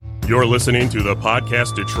You're listening to the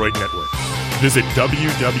Podcast Detroit Network. Visit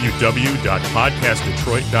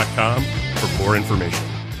www.podcastdetroit.com for more information.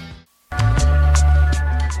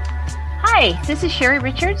 Hi, this is Sherry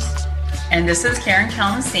Richards. And this is Karen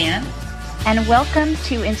Kalmasan. And welcome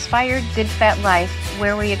to Inspired Good Fat Life,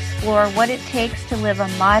 where we explore what it takes to live a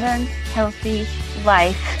modern, healthy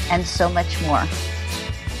life and so much more.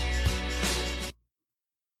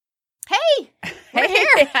 We're here.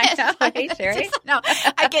 I know. Hey, Sherry.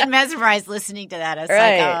 I get mesmerized listening to that. It's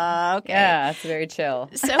right. like, oh, okay. Yeah, it's very chill.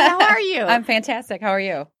 So how are you? I'm fantastic. How are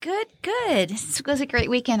you? Good. It was a great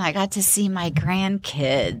weekend. I got to see my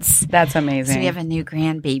grandkids. That's amazing. So we have a new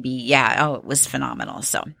grandbaby. Yeah. Oh, it was phenomenal.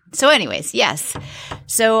 So anyways, yes.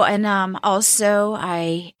 So, and also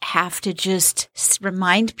I have to just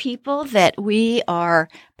remind people that we are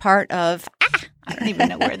part of, I don't even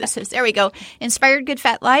know where this is. There we go. Inspired Good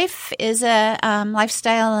Fat Life is a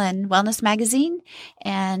lifestyle and wellness magazine,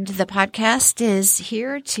 and the podcast is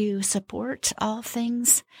here to support all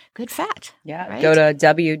things good fat. Yeah. Right? Go to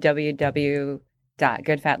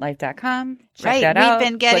www.goodfatlife.com. Check that out. We've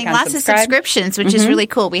been getting lots of subscriptions, which is really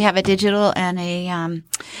cool. We have a digital and a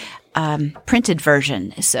printed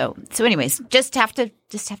version. So anyways, just have to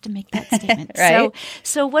make that statement. Right.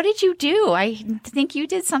 So what did you do? I think you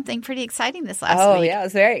did something pretty exciting this last week. Oh, yeah. It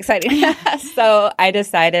was very exciting. So I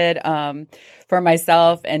decided for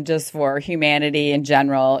myself and just for humanity in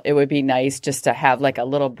general, it would be nice just to have like a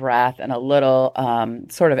little breath and a little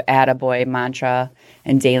sort of attaboy mantra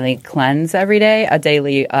and daily cleanse every day, a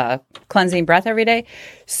daily cleansing breath every day.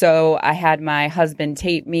 So I had my husband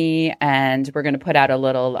tape me, and we're going to put out a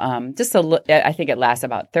little, I think it lasts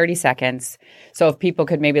about 30 seconds. So if people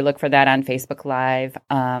could maybe look for that on Facebook Live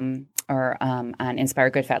or on Inspire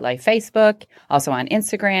Good Fat Life Facebook, also on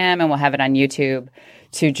Instagram, and we'll have it on YouTube,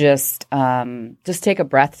 to just take a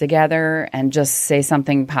breath together and just say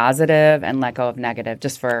something positive and let go of negative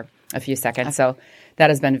just for a few seconds. Okay. So that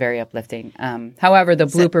has been very uplifting. However, the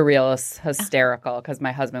blooper reel is hysterical because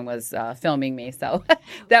my husband was filming me. So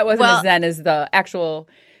that wasn't as zen as the actual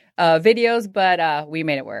videos, but we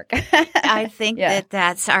made it work. I think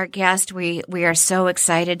that's our guest. We are so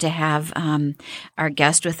excited to have our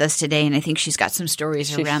guest with us today, and I think she's got some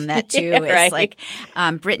stories around that too. Yeah, right. It's like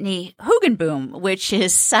Brittany Hugenboom, which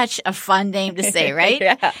is such a fun name to say, right?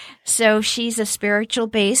 Yeah. So she's a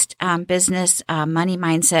spiritual-based business, money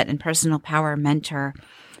mindset, and personal power mentor.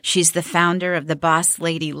 She's the founder of the Boss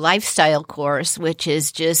Lady Lifestyle course, which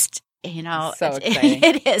is just so exciting.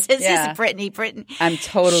 It is. It's just Brittany. I'm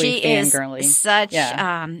totally fangirling. She is such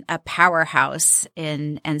a powerhouse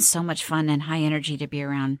and so much fun and high energy to be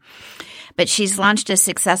around. But she's launched a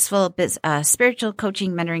successful spiritual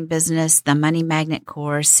coaching mentoring business, the Money Magnet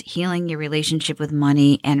course, Healing Your Relationship with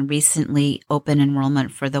Money, and recently open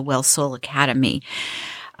enrollment for the Well Soul Academy.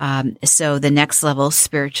 So the next level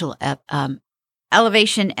spiritual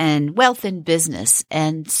elevation and wealth in business.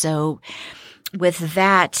 And so with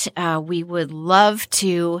that, we would love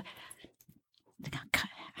to.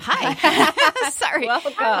 Hi. Sorry.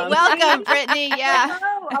 Welcome, Brittany. Yeah.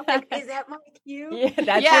 Hello. I'm like, is that my cue?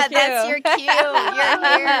 That's your cue.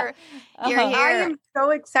 You're here. You're here. I am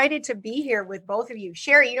so excited to be here with both of you.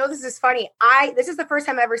 Sherry, this is funny. This is the first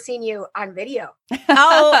time I've ever seen you on video.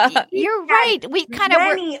 Oh, you're right. We kind of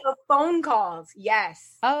many of phone calls.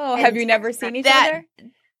 Yes. Oh, have you never seen each other?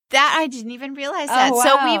 That I didn't even realize that. Wow.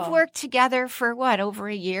 So we've worked together for over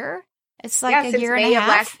a year? It's like a year and a half. Of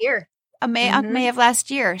last year. May of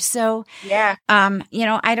last year. So, yeah.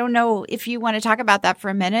 I don't know if you want to talk about that for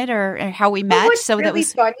a minute or how we met. What's really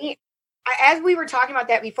funny, as we were talking about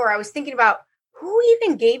that before, I was thinking about who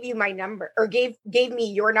even gave you my number or gave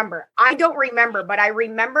me your number. I don't remember, but I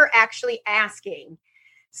remember actually asking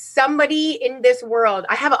somebody in this world.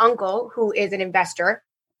 I have an uncle who is an investor.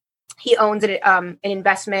 He owns an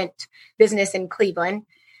investment business in Cleveland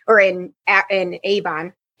or in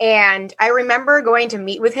Avon. And I remember going to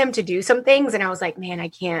meet with him to do some things. And I was like, man, I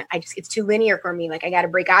can't, it's too linear for me. Like I got to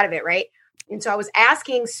break out of it. Right. And so I was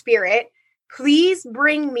asking Spirit, please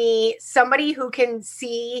bring me somebody who can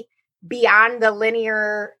see beyond the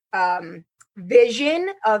linear vision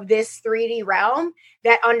of this 3D realm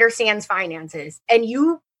that understands finances. And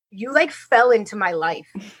you like fell into my life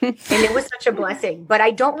and it was such a blessing, but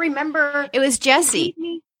I don't remember. It was Jesse.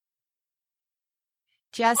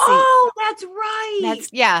 Jesse. Oh, that's right.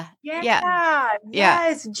 Yeah.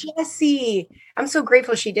 Yes, Jesse. I'm so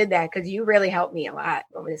grateful she did that because you really helped me a lot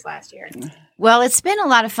over this last year. Well, it's been a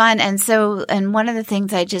lot of fun. And one of the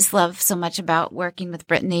things I just love so much about working with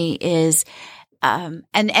Brittany is,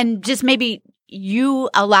 and just maybe you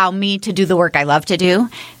allow me to do the work I love to do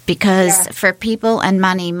because for people and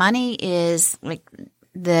money is like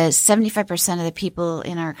the 75% of the people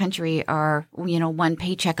in our country are, one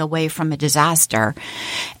paycheck away from a disaster.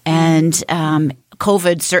 And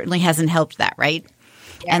COVID certainly hasn't helped that, right?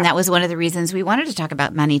 Yeah. And that was one of the reasons we wanted to talk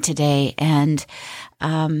about money today. And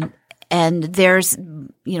there's,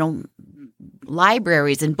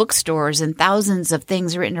 libraries and bookstores and thousands of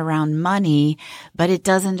things written around money, but it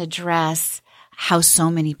doesn't address how so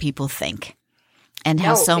many people think and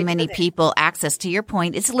how so many people access. To your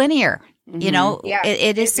point, it's linear. Mm-hmm.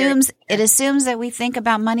 It assumes that we think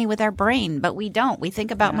about money with our brain, but we don't. We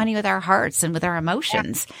think about money with our hearts and with our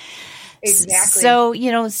emotions. Yeah.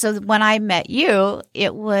 Exactly. So when I met you,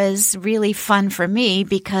 it was really fun for me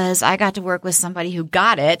because I got to work with somebody who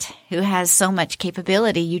got it, who has so much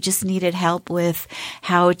capability. You just needed help with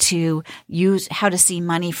how to see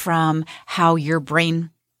money from how your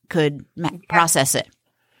brain could process it.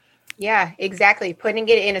 Yeah, exactly. Putting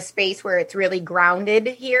it in a space where it's really grounded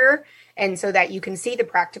here. And so that you can see the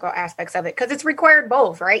practical aspects of it, because it's required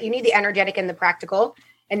both, right? You need the energetic and the practical.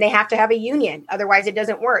 And they have to have a union. Otherwise, it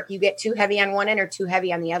doesn't work. You get too heavy on one end or too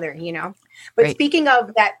heavy on the other, But right. Speaking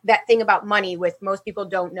of that thing about money, with most people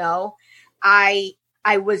don't know, I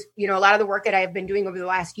was, a lot of the work that I have been doing over the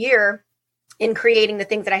last year in creating the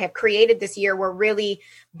things that I have created this year were really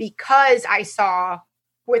because I saw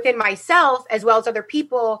within myself as well as other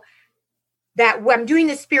people that when I'm doing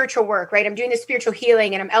this spiritual work, right? I'm doing this spiritual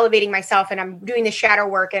healing and I'm elevating myself and I'm doing the shadow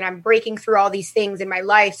work and I'm breaking through all these things in my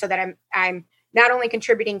life so that I'm not only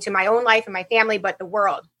contributing to my own life and my family, but the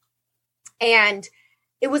world. And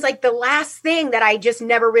it was like the last thing that I just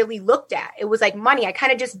never really looked at. It was like money. I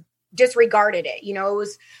kind of just disregarded it. It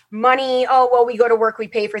was money. Oh, well, we go to work, we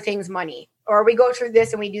pay for things, money. Or we go through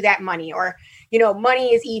this and we do that, money. Or,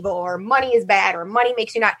 money is evil, or money is bad, or money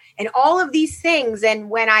makes you not. And all of these things. And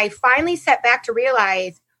when I finally sat back to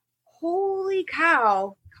realize, holy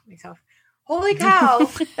cow,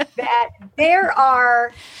 that there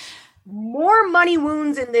are more money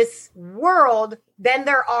wounds in this world than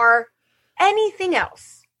there are anything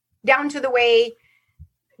else, down to the way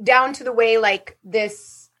like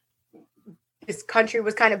this country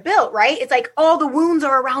was kind of built, right? It's like all the wounds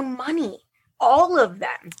are around money, all of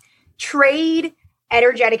them. Trade,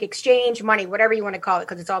 energetic exchange, money, whatever you want to call it,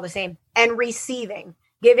 because it's all the same. And receiving,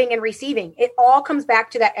 giving and receiving. It all comes back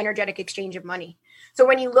to that energetic exchange of money. So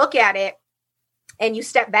when you look at it and you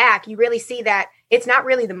step back, you really see that it's not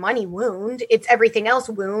really the money wound. It's everything else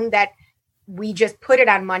wound that we just put it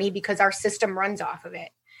on money because our system runs off of it.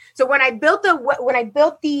 So when I built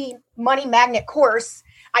the Money Magnet course,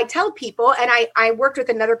 I tell people, and I worked with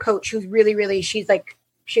another coach who's really, she's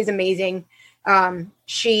amazing.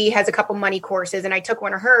 She has a couple money courses, and I took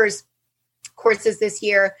one of hers courses this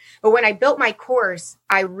year. But when I built my course,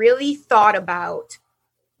 I really thought about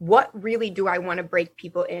what really do I want to break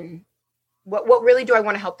people in? What really do I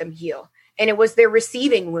want to help them heal? And it was their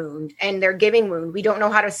receiving wound and their giving wound. We don't know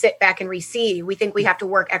how to sit back and receive. We think we have to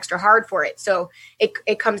work extra hard for it. So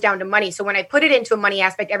it comes down to money. So when I put it into a money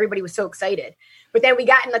aspect, everybody was so excited. But then we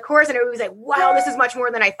got in the course and everybody was like, wow, this is much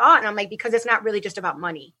more than I thought. And I'm like, because it's not really just about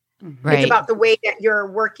money. Right. It's about the way that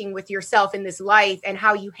you're working with yourself in this life and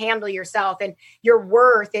how you handle yourself and your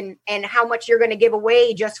worth and how much you're going to give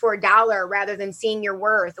away just for $1 rather than seeing your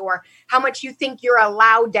worth, or how much you think you're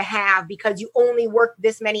allowed to have because you only work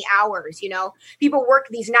this many hours. People work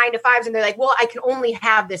these 9 to 5s and they're like, well, I can only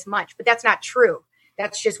have this much, but that's not true.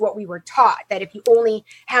 That's just what we were taught, that if you only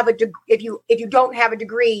have if you don't have a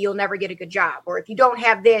degree, you'll never get a good job. Or if you don't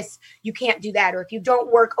have this, you can't do that. Or if you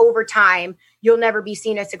don't work overtime, you'll never be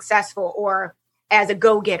seen as successful or as a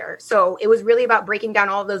go-getter. So it was really about breaking down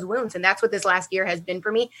all of those wounds. And that's what this last year has been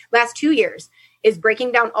for me. Last 2 years is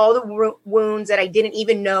breaking down all the wounds that I didn't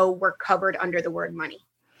even know were covered under the word money.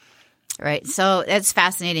 Right. So that's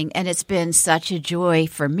fascinating. And it's been such a joy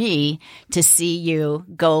for me to see you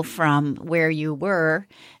go from where you were,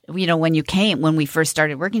 when we first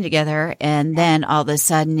started working together. And then all of a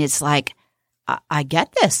sudden it's like, I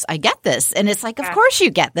get this. And it's like, of course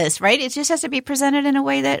you get this, right? It just has to be presented in a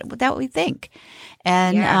way that we think.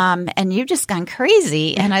 And, and you've just gone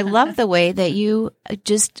crazy. And I love the way that you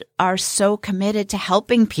just are so committed to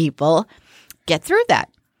helping people get through that.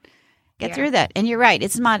 Through that. And you're right.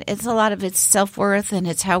 It's a lot of it's self-worth and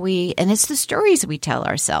it's it's the stories we tell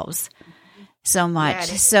ourselves so much.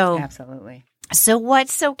 Absolutely.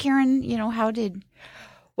 So Karen,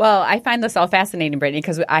 Well, I find this all fascinating, Brittany,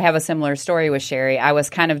 because I have a similar story with Sherry. I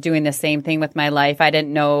was kind of doing the same thing with my life. I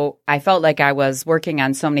didn't know, I felt like I was working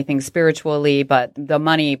on so many things spiritually, but the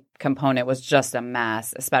money component was just a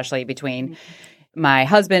mess, especially between my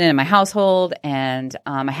husband and my household, and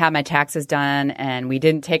I had my taxes done, and we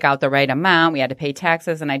didn't take out the right amount. We had to pay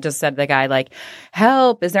taxes, and I just said to the guy, like,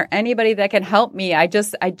 help, is there anybody that can help me? I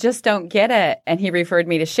just don't get it. And he referred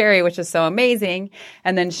me to Sherry, which is so amazing.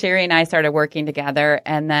 And then Sherry and I started working together,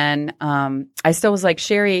 and then I still was like,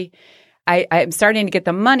 Sherry, I'm starting to get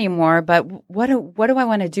the money more, but what do I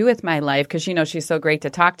want to do with my life? Because, she's so great to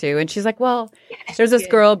talk to. And she's like, well, there's this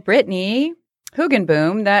girl, Brittany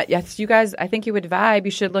Hugenboom, that, yes, you guys, I think you would vibe.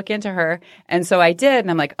 You should look into her. And so I did. And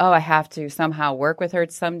I'm like, oh, I have to somehow work with her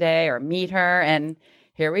someday or meet her. And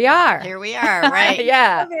here we are. Here we are, right?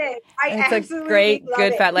 Yeah. It's a great,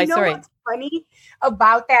 good fat life story. What's funny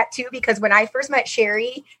about that too? Because when I first met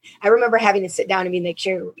Sherry, I remember having to sit down and be like,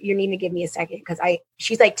 Sherry, you need to give me a second. Because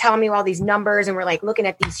she's like telling me all these numbers, and we're like looking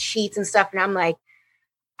at these sheets and stuff. And I'm like,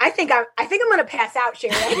 I think I'm going to pass out,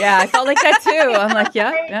 Sherry. Yeah, I felt like that too. I'm like,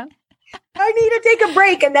 yeah. I need to take a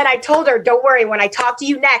break. And then I told her, don't worry, when I talk to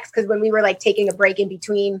you next, because when we were like taking a break in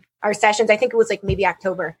between our sessions, I think it was like maybe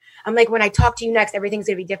October. I'm like, when I talk to you next, everything's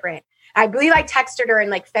going to be different. I believe I texted her in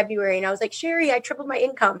like February, and I was like, Sherry, I tripled my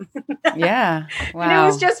income. Yeah. Wow. And it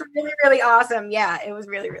was just really, really awesome. Yeah, it was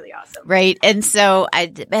really, really awesome. Right. And so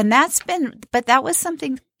that was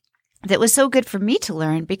something that was so good for me to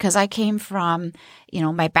learn, because I came from,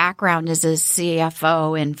 my background is a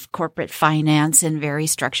CFO in corporate finance and very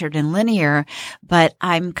structured and linear, but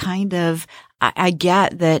I'm I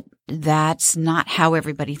get that that's not how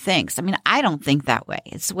everybody thinks. I mean, I don't think that way.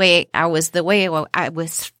 It's the way I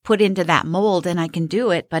was put into that mold, and I can do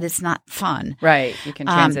it, but it's not fun. Right. You can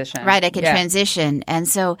transition. Right. I can transition. And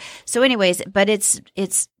so anyways, but it's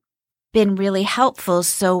been really helpful.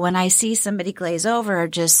 So when I see somebody glaze over or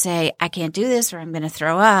just say, I can't do this, or I'm going to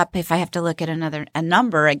throw up, if I have to look at a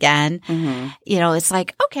number again, it's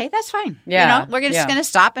like, okay, that's fine. Yeah. We're just going to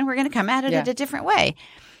stop, and we're going to come at it in a different way.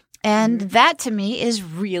 And that to me is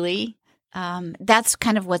really, that's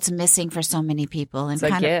kind of what's missing for so many people. And it's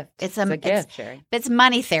a gift. It's a gift, Sherry. It's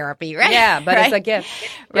money therapy, right? Yeah, but right? It's a gift.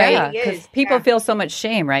 Right. Yeah, because people feel so much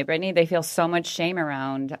shame, right, Brittany? They feel so much shame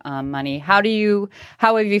around money. How have you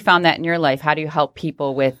found that in your life? How do you help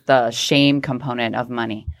people with the shame component of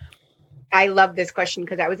money? I love this question,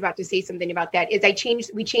 because I was about to say something about that.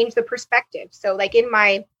 We changed the perspective. So like in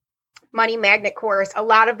my Money Magnet course, a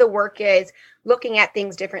lot of the work is looking at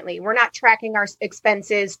things differently. We're not tracking our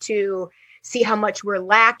expenses to see how much we're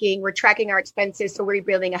lacking. We're tracking our expenses so we're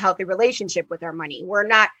building a healthy relationship with our money. We're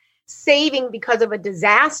not saving because of a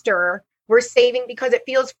disaster. We're saving because it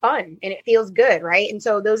feels fun and it feels good, right? And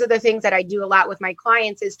so those are the things that I do a lot with my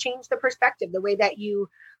clients, is change the perspective, the way that you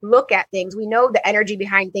look at things. We know the energy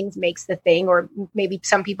behind things makes the thing, or maybe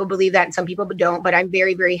some people believe that and some people don't, but I'm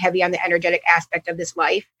very, very heavy on the energetic aspect of this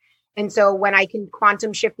life. And so when I can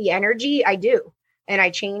quantum shift the energy, I do. And I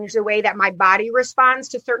change the way that my body responds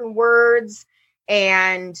to certain words.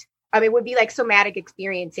 And it would be like somatic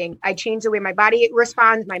experiencing. I change the way my body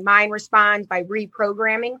responds, my mind responds by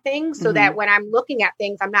reprogramming things so that when I'm looking at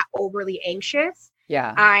things, I'm not overly anxious.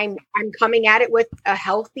 Yeah. I'm coming at it with a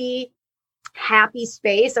healthy, happy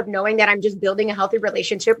space of knowing that I'm just building a healthy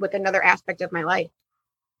relationship with another aspect of my life.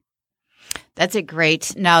 That's a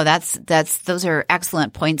great, those are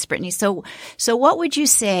excellent points, Brittany. So what would you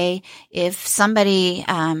say if somebody,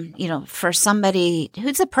 for somebody,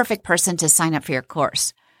 who's the perfect person to sign up for your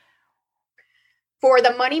course? For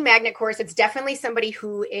the Money Magnet course, it's definitely somebody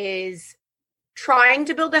who is trying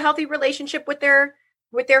to build a healthy relationship with their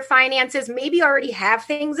finances, maybe already have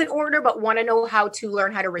things in order, but want to know how to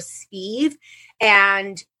learn how to receive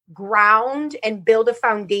and ground and build a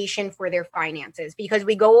foundation for their finances, because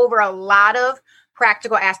we go over a lot of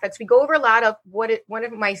practical aspects. We go over a lot of one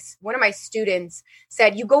of my students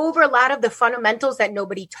said, you go over a lot of the fundamentals that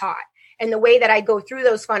nobody taught. And the way that I go through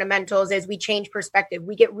those fundamentals is we change perspective.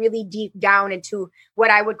 We get really deep down into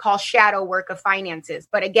what I would call shadow work of finances.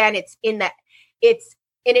 But again, it's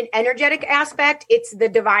in an energetic aspect, it's the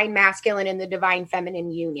divine masculine and the divine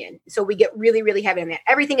feminine union. So we get really, really heavy on that.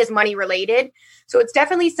 Everything is money related. So it's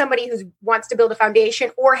definitely somebody who wants to build a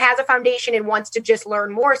foundation or has a foundation and wants to just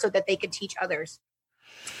learn more so that they could teach others.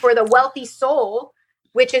 For the wealthy soul,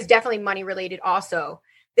 which is definitely money related also,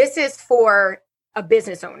 this is for a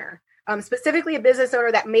business owner. Specifically a business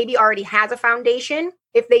owner that maybe already has a foundation.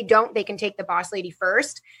 If they don't, they can take the Boss Lady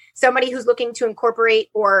first. Somebody who's looking to incorporate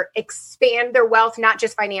or expand their wealth, not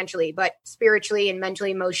just financially, but spiritually and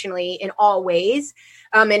mentally, emotionally, in all ways.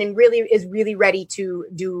 And really is really ready to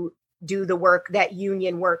do the work, that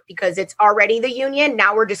union work, because it's already the union.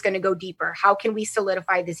 Now we're just going to go deeper. How can we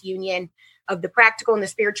solidify this union of the practical and the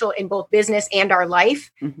spiritual in both business and our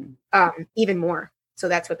life even more? So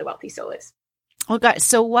that's what the Wealthy Soul is. Well, God,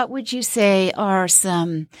 so what would you say are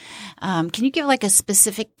some, can you give like a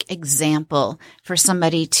specific example for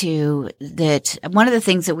somebody that one of the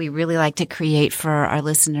things that we really like to create for our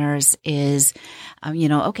listeners is,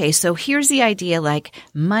 okay, so here's the idea, like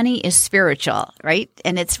money is spiritual, right?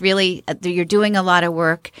 And it's really, you're doing a lot of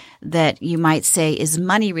work that you might say is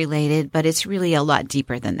money related, but it's really a lot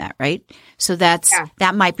deeper than that, right? So that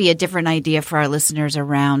might be a different idea for our listeners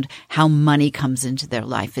around how money comes into their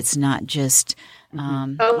life. It's not just,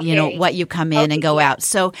 what you come in and go out.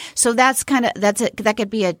 So that's that could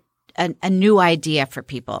be a new idea for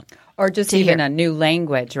people. Or just even a new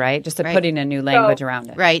language, right? Just putting a new language around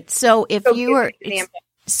it. Right. So if you were,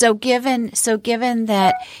 given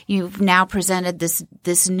that you've now presented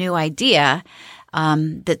this new idea,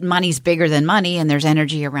 that money's bigger than money and there's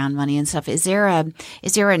energy around money and stuff, is there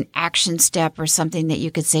an action step or something that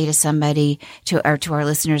you could say to somebody, to our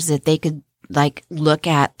listeners, that they could like look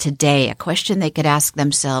at today, a question they could ask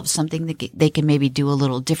themselves, something that they can maybe do a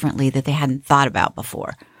little differently that they hadn't thought about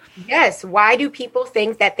before? Yes. Why do people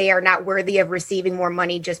think that they are not worthy of receiving more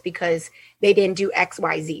money just because they didn't do X,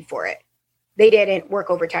 Y, Z for it? They didn't work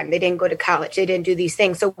overtime. They didn't go to college. They didn't do these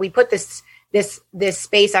things. So we put this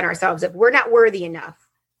space on ourselves of we're not worthy enough,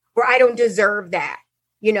 or I don't deserve that,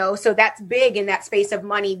 so that's big in that space of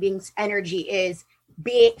money being energy, is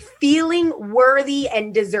feeling worthy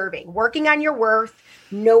and deserving, working on your worth,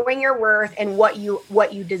 knowing your worth and what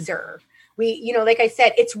you deserve. We, like I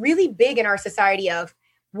said, it's really big in our society of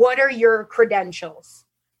what are your credentials?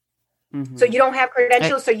 Mm-hmm. So you don't have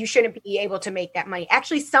credentials, so you shouldn't be able to make that money.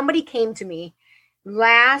 Actually, somebody came to me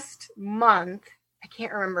last month. I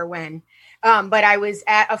can't remember when, but I was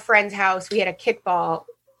at a friend's house. We had a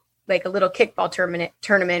little kickball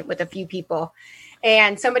tournament with a few people.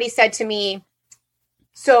 And somebody said to me,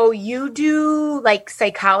 so you do like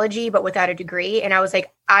psychology, but without a degree? And I was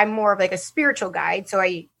like, I'm more of like a spiritual guide. So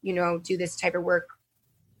I, do this type of work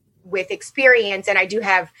with experience, and I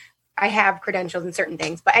have credentials in certain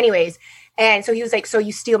things. But anyways, and so he was like, so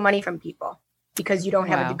you steal money from people because you don't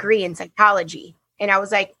have a degree in psychology? And I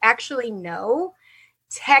was like, actually, no.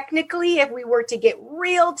 Technically, if we were to get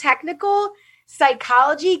real technical,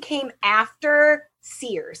 psychology came after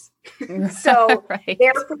Sears. So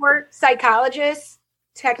therefore, psychologists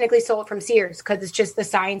technically sold from Sears because it's just the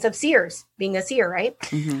science of Sears, being a seer, right?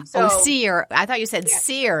 Mm-hmm. So, Sear. I thought you said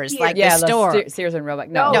Sears, like the store. Sears and Roebuck.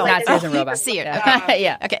 No, like not Sears and Roebuck. Sears.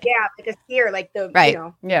 Yeah. Okay. Yeah, like a seer, like the,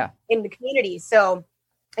 in the community. So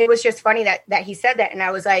it was just funny that he said that. And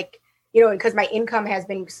I was like, because my income has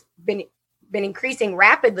been increasing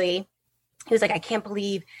rapidly. He was like, I can't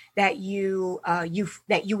believe that you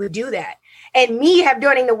would do that. And me have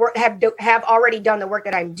already done the work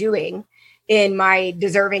that I'm doing in my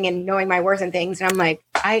deserving and knowing my worth and things. And I'm like,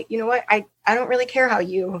 I don't really care how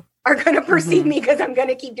you are going to perceive me, because I'm going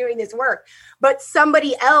to keep doing this work. But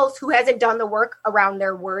somebody else who hasn't done the work around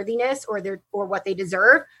their worthiness or what they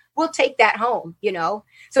deserve will take that home,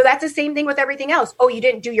 So that's the same thing with everything else. Oh, you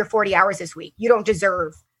didn't do your 40 hours this week. You don't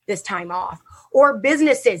deserve this time off. Or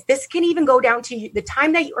businesses. This can even go down to the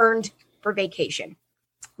time that you earned for vacation.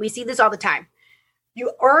 We see this all the time.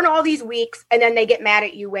 You earn all these weeks and then they get mad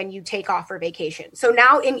at you when you take off for vacation. So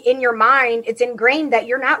now in your mind, it's ingrained that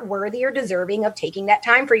you're not worthy or deserving of taking that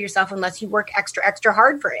time for yourself unless you work extra, extra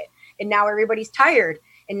hard for it. And now everybody's tired,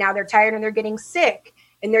 and now they're tired and they're getting sick.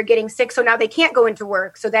 So now they can't go into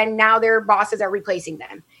work. So then now their bosses are replacing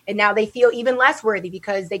them. And now they feel even less worthy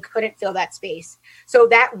because they couldn't fill that space. So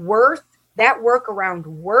that work around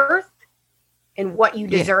worth and what you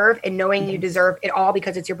deserve and knowing you deserve it all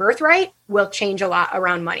because it's your birthright will change a lot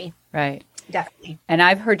around money. Right. Definitely. And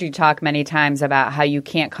I've heard you talk many times about how you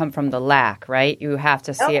can't come from the lack, right? You have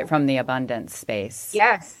to see it from the abundance space.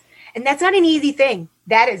 Yes. And that's not an easy thing.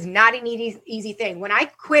 That is not an easy thing. When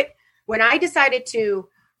I decided to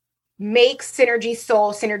make Synergy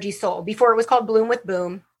Soul, before it was called Bloom with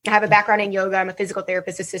Boom. I have a background in yoga. I'm a physical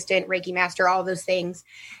therapist assistant, Reiki master, all those things.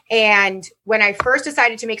 And when I first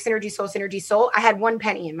decided to make Synergy Soul, I had 1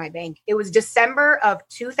 penny in my bank. It was December of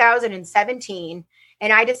 2017.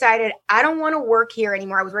 And I decided I don't want to work here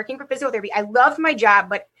anymore. I was working for physical therapy. I loved my job,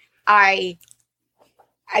 but I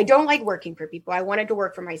don't like working for people. I wanted to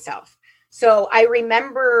work for myself. So I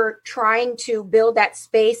remember trying to build that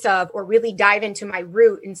space or really dive into my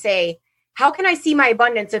root and say, how can I see my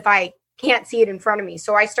abundance if I can't see it in front of me?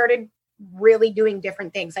 So I started really doing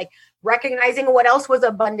different things, like recognizing what else was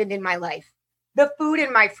abundant in my life. The food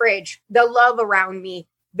in my fridge, the love around me,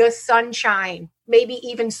 the sunshine, maybe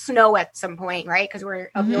even snow at some point, right? Because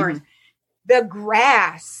we're up north. The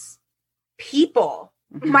grass, people,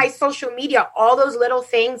 my social media, all those little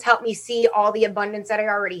things helped me see all the abundance that I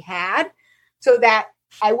already had. so that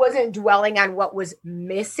I wasn't dwelling on what was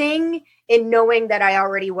missing in knowing that I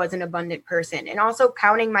already was an abundant person, and also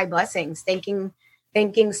counting my blessings, thanking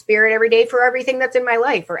spirit every day for everything that's in my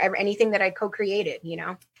life or anything that I co-created, you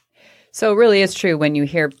know? So really it's true when you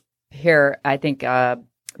hear, I think,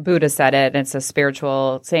 Buddha said it, and it's a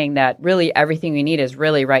spiritual saying that really everything you need is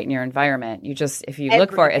really right in your environment. You just, if you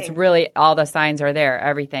look for it, it's really, all the signs are there,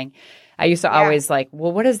 everything. I used to always like,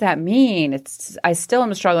 well, what does that mean? I still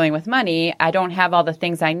am struggling with money. I don't have all the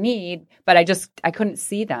things I need, but I couldn't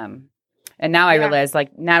see them. And now I realize,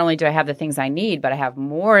 like, not only do I have the things I need, but I have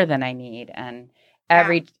more than I need. And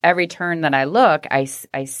every turn that I look, I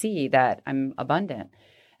see that I'm abundant.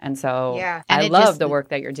 And so I love the work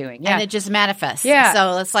that you're doing. Yeah. And it just manifests. Yeah.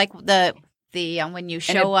 So it's like the when you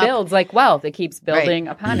show up. It builds like wealth. It keeps building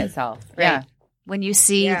upon itself. Right. Yeah. When you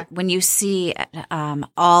see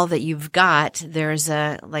all that you've got, there's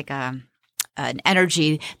an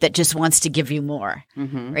energy that just wants to give you more,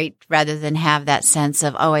 right? Rather than have that sense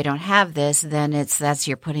of, oh, I don't have this, then that's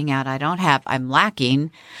you're putting out, I'm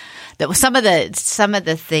lacking. That was some of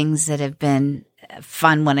the things that have been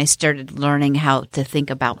fun when I started learning how to think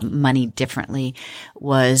about money differently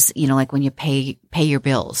was, like when you pay your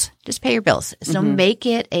bills, just pay your bills. So make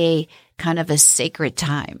it a kind of a sacred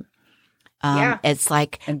time. It's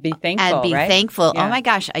like, and be thankful, right? thankful. Yeah. Oh my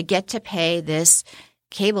gosh, I get to pay this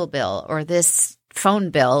cable bill or this phone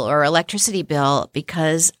bill or electricity bill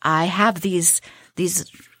because I have these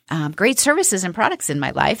great services and products in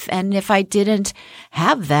my life. And if I didn't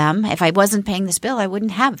have them, if I wasn't paying this bill, I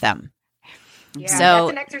wouldn't have them. Yeah, so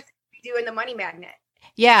that's an exercise we do in the Money Magnet.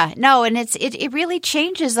 Yeah, no, and it really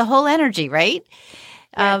changes the whole energy, right?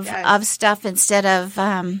 Of stuff instead of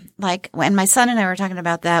like when my son and I were talking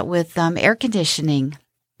about that with air conditioning.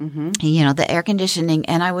 The air conditioning,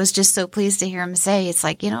 and I was just so pleased to hear him say it's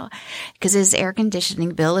like, because his air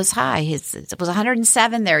conditioning bill is high. It was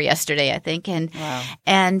 107 there yesterday, I think,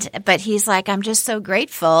 but he's like, I'm just so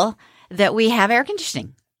grateful that we have air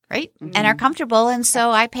conditioning, right, and are comfortable, and so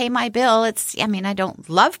I pay my bill. I don't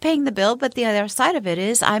love paying the bill, but the other side of it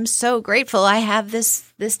is I'm so grateful I have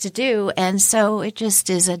this to do, and so it just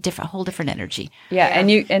is a whole different energy. Yeah,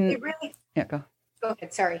 and go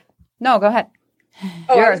ahead. Sorry. No, go ahead.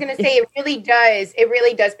 Oh, I was going to say it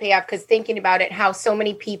really does pay off, because thinking about it, how so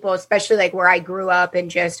many people, especially like where I grew up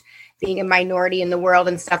and just being a minority in the world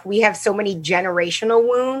and stuff, we have so many generational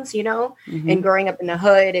wounds, and growing up in the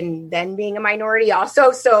hood and then being a minority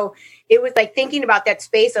also. So it was like thinking about that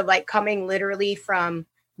space of like coming literally from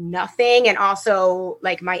nothing, and also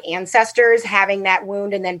like my ancestors having that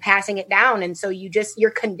wound and then passing it down. And so you're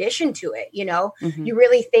conditioned to it, you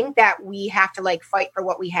really think that we have to like fight for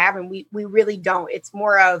what we have, and we really don't. It's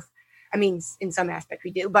more of, in some aspect we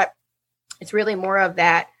do, but it's really more of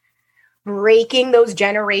that breaking those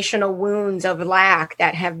generational wounds of lack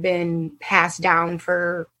that have been passed down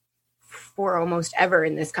for almost ever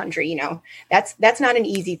in this country. That's not an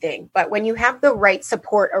easy thing, but when you have the right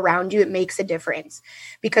support around you, it makes a difference.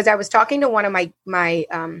 Because I was talking to one of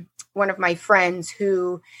my friends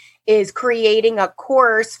who is creating a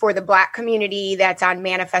course for the Black community that's on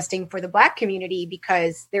manifesting for the Black community,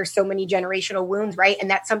 because there's so many generational wounds, right?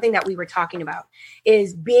 And that's something that we were talking about,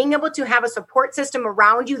 is being able to have a support system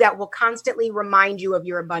around you that will constantly remind you of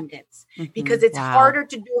your abundance, because it's harder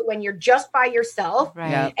to do it when you're just by yourself,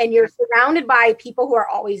 right? And you're surrounded by people who are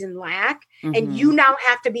always in lack, and you now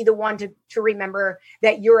have to be the one to remember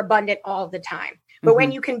that you're abundant all the time. But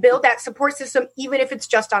when you can build that support system, even if it's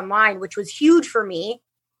just online, which was huge for me,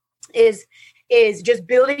 is just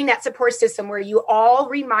building that support system where you all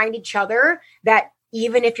remind each other that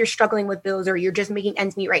even if you're struggling with bills or you're just making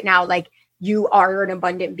ends meet right now, like, you are an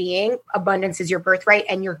abundant being. Abundance is your birthright,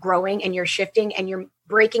 and you're growing and you're shifting and you're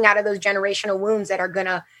breaking out of those generational wounds that are going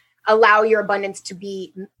to allow your abundance to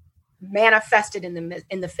be manifested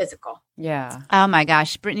in the physical. Yeah. Oh my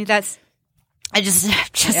gosh, Brittany, it just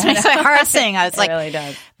makes my heart sing. I was like, it really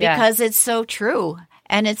does. Because it's so true.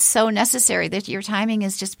 And it's so necessary that your timing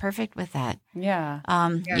is just perfect with that. Yeah.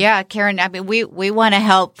 Karen, we want to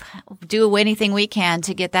help do anything we can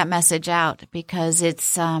to get that message out, because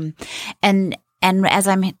it's, and as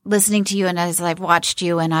I'm listening to you and as I've watched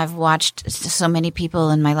you, and I've watched so many people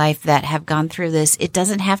in my life that have gone through this, it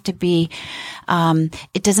doesn't have to be,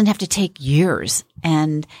 it doesn't have to take years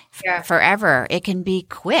and forever. It can be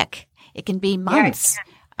quick. It can be months.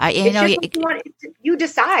 You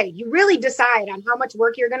decide. You really decide on how much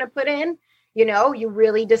work you're going to put in. You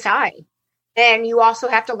really decide. And you also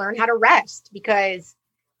have to learn how to rest, because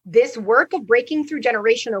this work of breaking through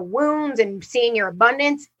generational wounds and seeing your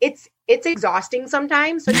abundance, it's exhausting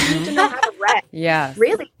sometimes. So you need to know how to rest. Yeah.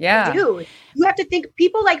 Really. Yeah. You have to think,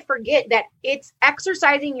 people like forget that it's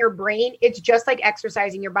exercising your brain. It's just like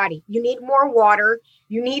exercising your body. You need more water.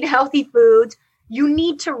 You need healthy foods. You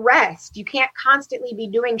need to rest. You can't constantly be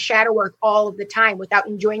doing shadow work all of the time without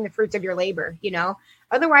enjoying the fruits of your labor, you know?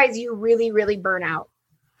 Otherwise, you really, really burn out.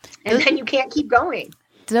 And then you can't keep going.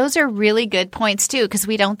 Those are really good points too, because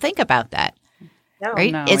we don't think about that. No.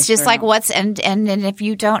 Right? No, It's just sure like don't. and if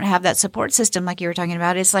you don't have that support system like you were talking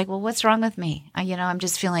about, it's like, well, what's wrong with me? I'm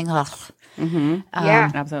just feeling,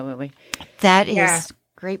 Yeah. Absolutely. That is Yeah.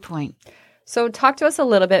 great point. So talk to us a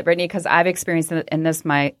little bit, Brittany, because I've experienced it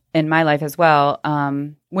in my life as well.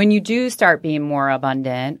 When you do start being more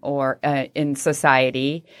abundant or in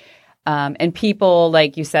society, and people,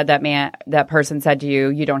 like you said, that person said to you,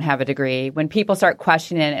 you don't have a degree. When people start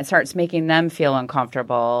questioning it starts making them feel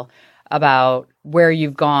uncomfortable about where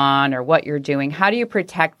you've gone or what you're doing. How do you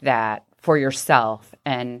protect that for yourself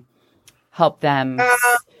and help them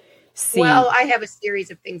see? Well, I have a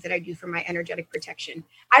series of things that I do for my energetic protection.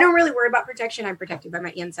 I don't really worry about protection. I'm protected by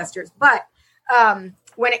my ancestors. But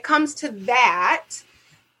when it comes to that,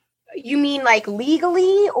 you mean like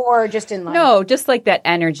legally or just in life? No, just like that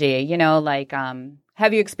energy,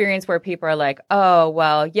 have you experienced where people are like, oh,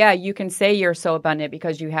 well, yeah, you can say you're so abundant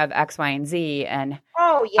because you have X, Y, and Z. And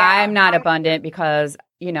I'm not abundant because,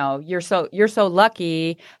 you're so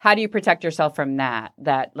lucky. How do you protect yourself from that?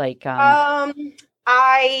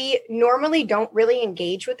 I normally don't really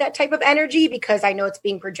engage with that type of energy because I know it's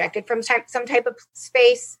being projected from some type of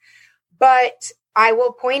space. But I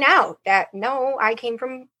will point out that, no, I came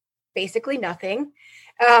from basically nothing.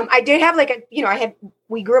 I did have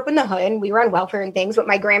we grew up in the hood and we were on welfare and things, but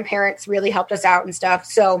my grandparents really helped us out and stuff.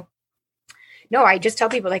 So no, I just tell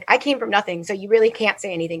people I came from nothing. So you really can't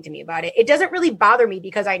say anything to me about it. It doesn't really bother me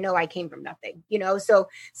because I know I came from nothing, so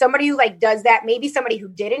somebody who does that, maybe somebody who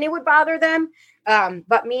didn't, it would bother them.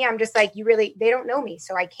 But me, I'm just they don't know me.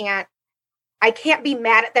 So I can't be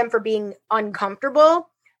mad at them for being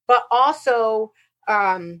uncomfortable, but also,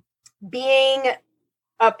 being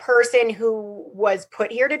a person who was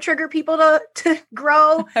put here to trigger people to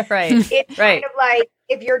grow. Right. It's kind of like,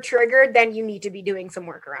 if you're triggered, then you need to be doing some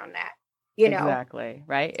work around that, Exactly.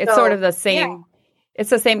 Right. It's sort of the same. Yeah.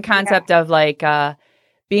 It's the same concept of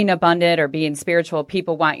being abundant or being spiritual.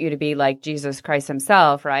 People want you to be like Jesus Christ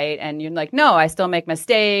himself. Right. And you're like, no, I still make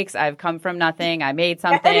mistakes. I've come from nothing. I made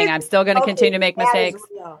something. I'm still going to continue to make mistakes.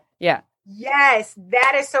 Yeah. Yes,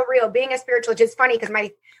 that is so real. Being a spiritual, it's funny because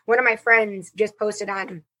one of my friends just posted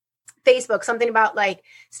on Facebook something about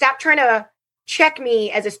stop trying to check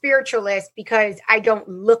me as a spiritualist because I don't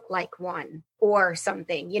look like one or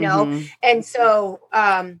something, Mm-hmm. And so,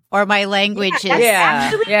 or my language is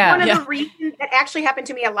actually one of the reasons that actually happened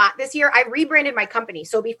to me a lot this year. I rebranded my company.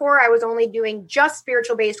 So before I was only doing just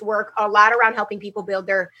spiritual based work, a lot around helping people build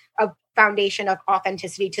their foundation of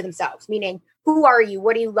authenticity to themselves, meaning who are you?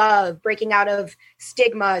 What do you love? Breaking out of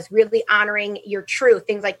stigmas, really honoring your truth,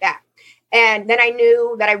 things like that. And then I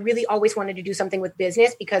knew that I really always wanted to do something with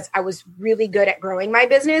business because I was really good at growing my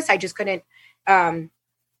business. I just couldn't,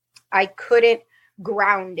 I couldn't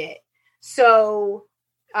ground it. So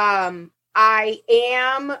I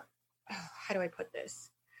am, how do I put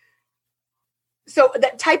this? So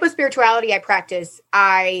the type of spirituality I practice,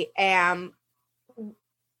 I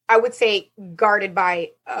would say guarded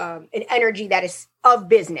by an energy that is of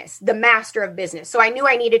business, the master of business. So I knew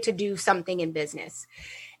I needed to do something in business.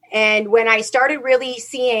 And when I started really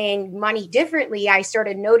seeing money differently, I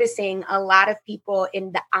started noticing a lot of people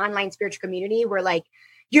in the online spiritual community were like,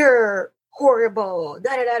 you're horrible,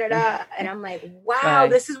 da da da da da. And I'm like, wow,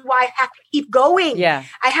 This is why I have to keep going. Yeah.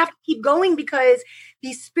 I have to keep going because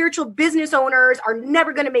these spiritual business owners are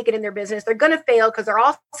never going to make it in their business. They're going to fail because they're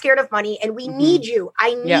all scared of money. And we need you.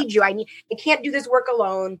 I need you. I can't do this work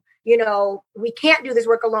alone. We can't do this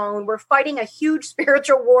work alone. We're fighting a huge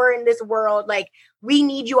spiritual war in this world. We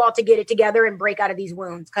need you all to get it together and break out of these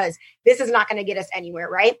wounds because this is not going to get us anywhere.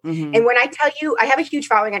 Right. Mm-hmm. And when I tell you, I have a huge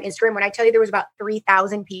following on Instagram. When I tell you there was about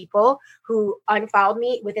 3,000 people who unfollowed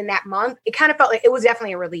me within that month, it kind of felt like it was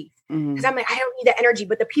definitely a relief because I'm like, I don't need that energy,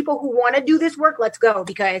 but the people who want to do this work, let's go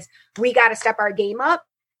because we got to step our game up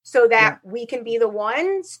so that we can be the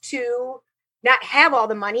ones to not have all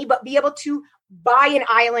the money, but be able to buy an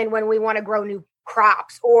island when we want to grow new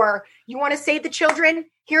crops, or you want to save the children.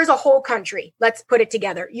 Here's a whole country. Let's put it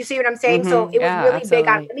together. You see what I'm saying? Mm-hmm. So it was really big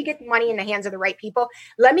on, let me get money in the hands of the right people.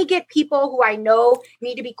 Let me get people who I know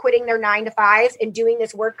need to be quitting their 9-to-5s and doing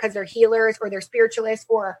this work because they're healers or they're spiritualists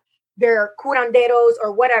or they're curanderos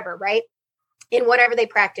or whatever. Right. in whatever they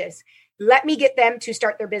practice. Let me get them to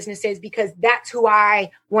start their businesses because that's who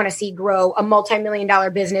I want to see grow a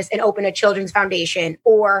multi-million-dollar business and open a children's foundation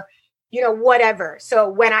or, whatever. So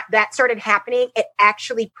when that started happening, it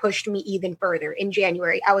actually pushed me even further in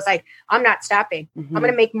January. I was like, I'm not stopping. I'm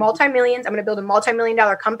going to make multi-millions. I'm going to build a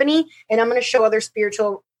multi-million-dollar company and I'm going to show other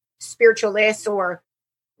spiritualists or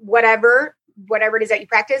whatever it is that you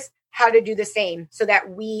practice, how to do the same so that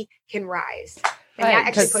we can rise. Right,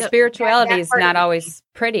 because spirituality is not always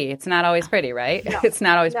pretty. It's not always pretty, right? No, it's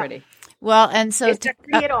not always pretty. Well, and so it's not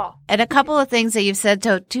pretty at all. And a couple of things that you've said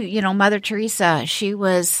to Mother Teresa, she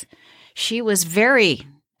was very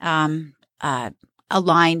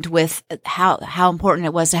aligned with how important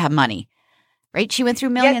it was to have money, right? She went through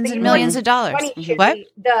millions and millions of dollars. What?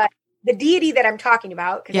 The deity that I'm talking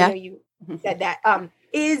about, because I know you said that,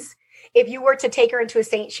 is if you were to take her into a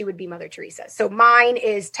saint, she would be Mother Teresa. So mine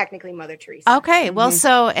is technically Mother Teresa. Okay. Well,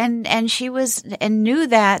 so, and she knew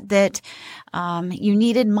that you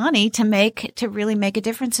needed money to really make a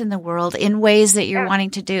difference in the world in ways that you're wanting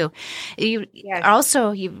to do. You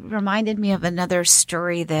reminded me of another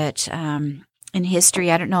story that, in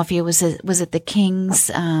history, I don't know if it was it the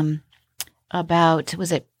King's,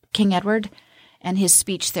 was it King Edward and his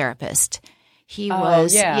speech therapist? He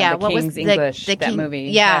was, what King's was English, that King, movie?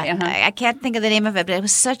 Yeah, I can't think of the name of it, but it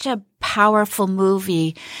was such a powerful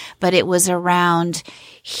movie. But it was around.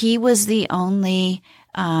 He was the only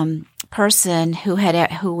person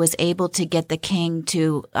who was able to get the king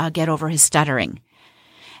to get over his stuttering.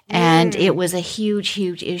 And it was a huge,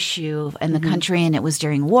 huge issue in the country, and it was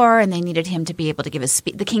during war, and they needed him to be able to give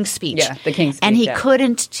the King's Speech. Yeah, the King's Speech. And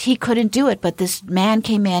he couldn't do it, but this man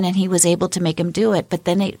came in and he was able to make him do it. But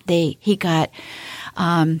then he got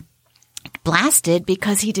blasted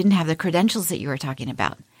because he didn't have the credentials that you were talking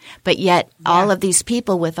about. But yet all of these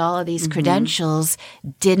people with all of these credentials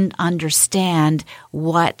didn't understand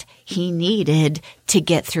what he needed to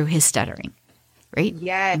get through his stuttering. Right?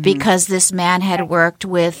 Yeah. Because this man had worked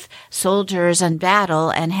with soldiers in battle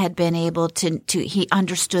and had been able he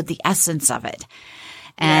understood the essence of it.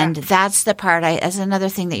 And that's the part as another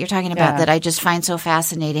thing that you're talking about that I just find so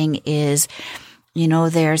fascinating is,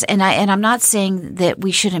 I'm not saying that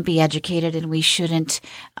we shouldn't be educated and we shouldn't,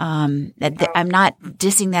 I'm not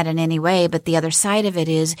dissing that in any way, but the other side of it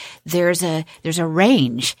is there's a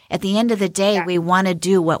range. At the end of the day, we want to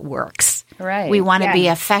do what works. Right. We want to be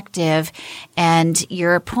effective. And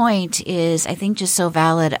your point is, I think, just so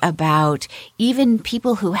valid about even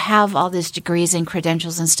people who have all these degrees and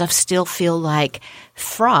credentials and stuff still feel like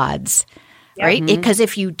frauds, right? Because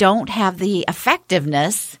if you don't have the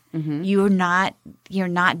effectiveness, you're not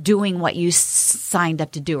doing what you signed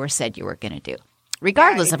up to do or said you were going to do,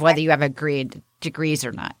 regardless of whether you have degrees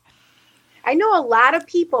or not. I know a lot of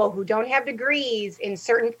people who don't have degrees in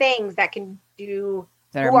certain things that can do,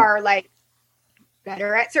 who are like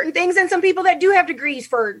better at certain things than some people that do have degrees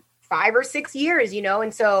for 5 or 6 years,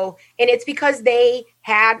 and it's because they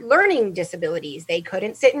had learning disabilities. They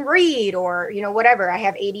couldn't sit and read or, whatever. I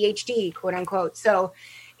have ADHD, quote unquote. So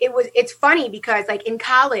it's funny because like in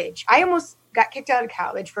college, I almost got kicked out of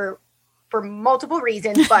college for multiple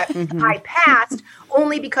reasons, but I passed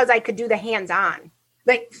only because I could do the hands-on.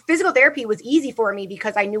 Like physical therapy was easy for me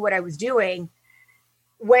because I knew what I was doing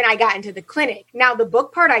when I got into the clinic. Now the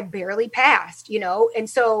book part, I barely passed,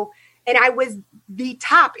 and I was the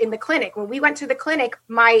top in the clinic. When we went to the clinic,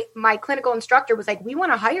 my clinical instructor was like, we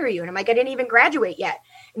want to hire you. And I'm like, I didn't even graduate yet.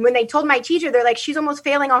 And when they told my teacher, they're like, she's almost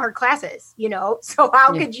failing all her classes, so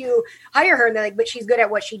how could you hire her? And they're like, but she's good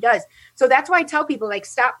at what she does. So that's why I tell people, like,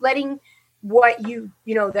 stop letting what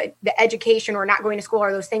the education or not going to school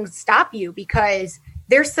or those things stop you, because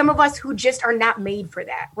there's some of us who just are not made for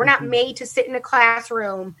that. We're not made to sit in a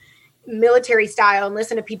classroom military style and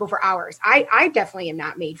listen to people for hours. I definitely am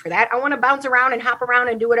not made for that. I want to bounce around and hop around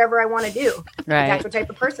and do whatever I want to do. Right. That's what type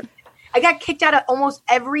of person. I got kicked out of almost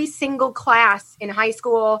every single class in high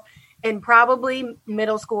school and probably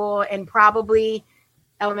middle school and probably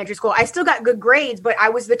elementary school. I still got good grades, but I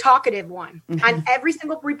was the talkative one. On every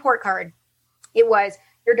single report card, it was,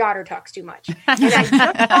 your daughter talks too much. And I just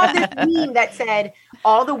saw this meme that said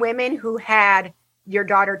all the women who had your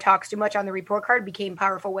daughter talks too much on the report card became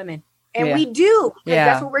powerful women. And we do. Because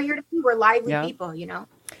that's what we're here to do. We're lively people,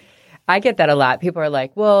 I get that a lot. People are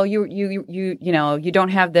like, well, you don't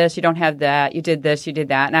have this, you don't have that, you did this, you did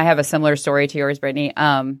that. And I have a similar story to yours, Brittany.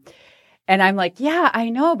 And I'm like, yeah, I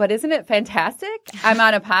know, but isn't it fantastic? I'm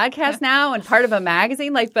on a podcast now and part of a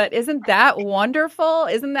magazine. Like, but isn't that wonderful?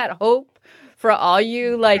 Isn't that hope for all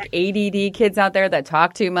you like ADD kids out there that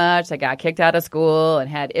talk too much, that got kicked out of school and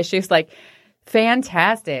had issues? Like,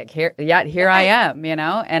 Fantastic. Here I am, and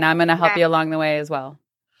I'm going to help you along the way as well.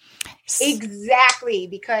 Exactly,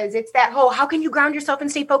 because it's that whole, how can you ground yourself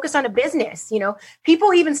and stay focused on a business?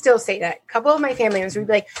 People even still say that. A couple of my family members would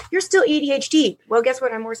be like, you're still ADHD. Well, guess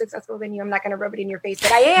what? I'm more successful than you. I'm not going to rub it in your face,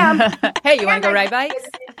 but I am. Hey, you want to go ride bikes?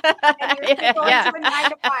 And you're still going to a 9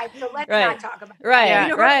 to 5, so let's not talk about it.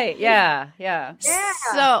 Right. Yeah.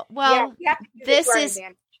 So, well, this is,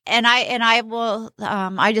 and I will,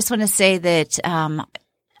 I just want to say that,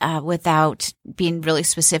 without being really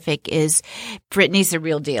specific, is Brittany's the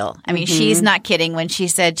real deal. I mean, she's not kidding when she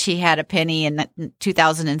said she had a penny in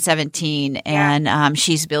 2017 and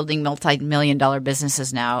she's building multi-million-dollar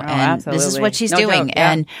businesses now. And absolutely. This is what she's doing. Joke,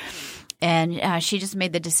 yeah. And she just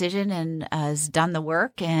made the decision and has done the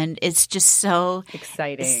work, and it's just so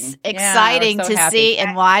exciting so to happy. See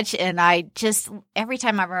and watch. And I just, every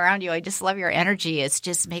time I'm around you, I just love your energy. It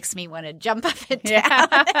just makes me want to jump up and down.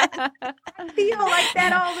 I feel like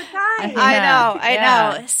that all the time.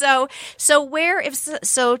 I know. So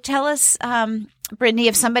tell us, Brittany,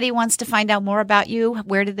 if somebody wants to find out more about you,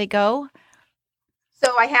 where do they go?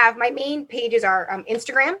 So I have, my main pages are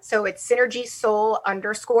Instagram. So it's Synergy Soul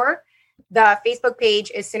 _ The Facebook page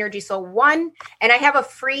is Synergy Soul 1. And I have a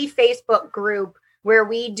free Facebook group where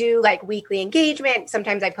we do like weekly engagement.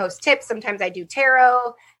 Sometimes I post tips. Sometimes I do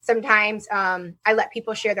tarot. Sometimes I let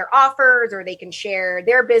people share their offers, or they can share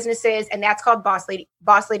their businesses. And that's called Boss Lady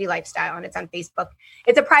Lifestyle. And it's on Facebook.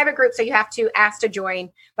 It's a private group, so you have to ask to join.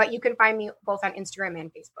 But you can find me both on Instagram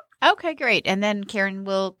and Facebook. Okay, great. And then Karen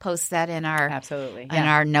will post that in our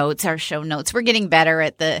our notes, our show notes. We're getting better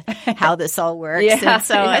at how this all works. And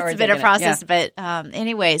so it's been a process. But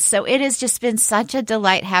anyways, so it has just been such a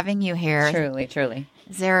delight having you here. Truly.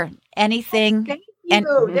 Is there anything? Thank you.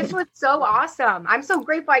 This was so awesome. I'm so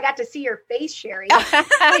grateful I got to see your face, Sherry.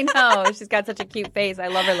 I know. She's got such a cute face. I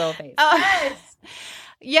love her little face. Yes.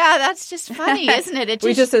 Yeah, that's just funny, isn't it?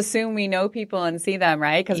 We just assume we know people and see them,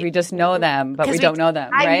 right? Because we just know them, but we don't know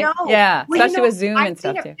them, right? I know. Yeah, especially with Zoom and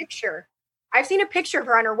stuff too. I've seen a picture of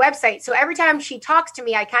her on her website. So every time she talks to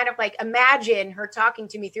me, I kind of like imagine her talking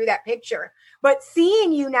to me through that picture. But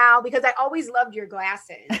seeing you now, because I always loved your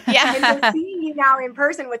glasses. Yeah. And so seeing you now in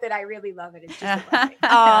person with it, I really love it. It's just a blessing.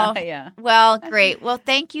 Oh, yeah. Well, great. Well,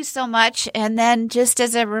 thank you so much. And then just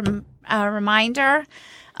as a reminder,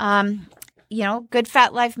 Good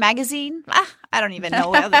Fat Life magazine. I don't even know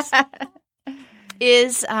what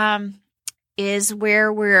this is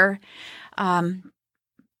where we're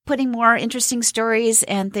putting more interesting stories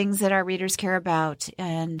and things that our readers care about.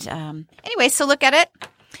 And anyway, so look at it.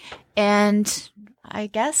 And I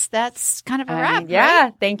guess that's kind of a wrap.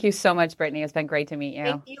 Right? Thank you so much, Brittany. It's been great to meet you.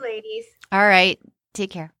 Thank you, ladies. All right. Take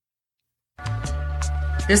care.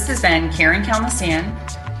 This has been Karen Kalmasian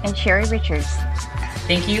and Sherry Richards.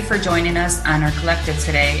 Thank you for joining us on our collective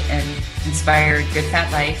today and Inspired Good Fat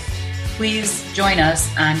Life. Please join us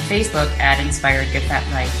on Facebook at Inspired Good Fat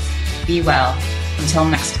Life. Be well. Until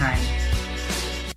next time.